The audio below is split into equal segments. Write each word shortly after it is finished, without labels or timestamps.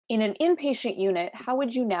In an inpatient unit, how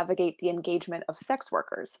would you navigate the engagement of sex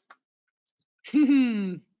workers?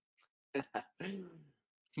 Hmm.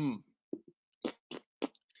 Hmm.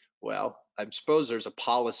 Well, I suppose there's a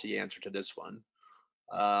policy answer to this one.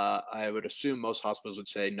 I would assume most hospitals would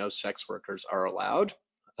say no sex workers are allowed.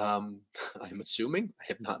 Um, I'm assuming. I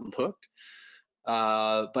have not looked.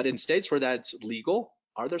 But in states where that's legal,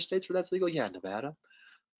 are there states where that's legal? Yeah, Nevada.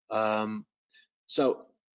 Um, so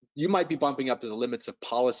you might be bumping up to the limits of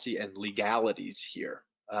policy and legalities here.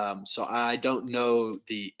 So I don't know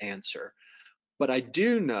the answer. But I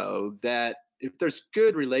do know that if there's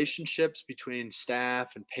good relationships between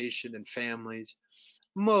staff and patient and families,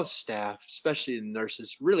 most staff, especially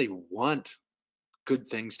nurses, really want good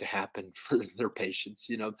things to happen for their patients.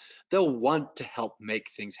 They'll want to help make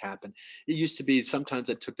things happen. It used to be sometimes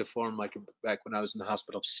it took the form like back when I was in the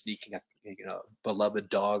hospital of sneaking a beloved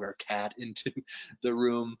dog or cat into the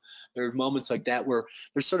room. There are moments like that where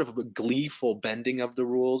there's sort of a gleeful bending of the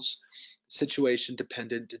rules, situation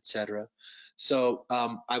dependent, etc. So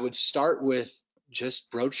I would start with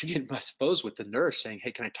just broaching it, I suppose, with the nurse saying,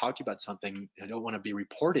 hey, can I talk to you about something? I don't want to be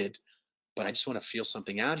reported, but I just want to feel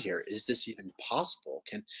something out here. Is this even possible?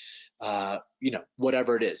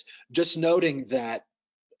 Whatever it is. Just noting that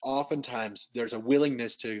oftentimes there's a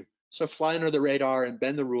willingness to sort of fly under the radar and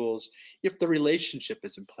bend the rules if the relationship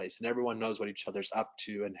is in place and everyone knows what each other's up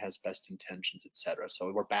to and has best intentions, etc.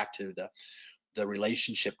 So we're back to the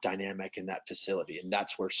relationship dynamic in that facility, and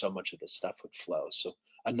that's where so much of this stuff would flow. So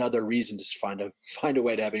another reason to find a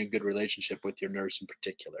way to having a good relationship with your nurse in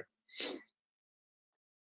particular.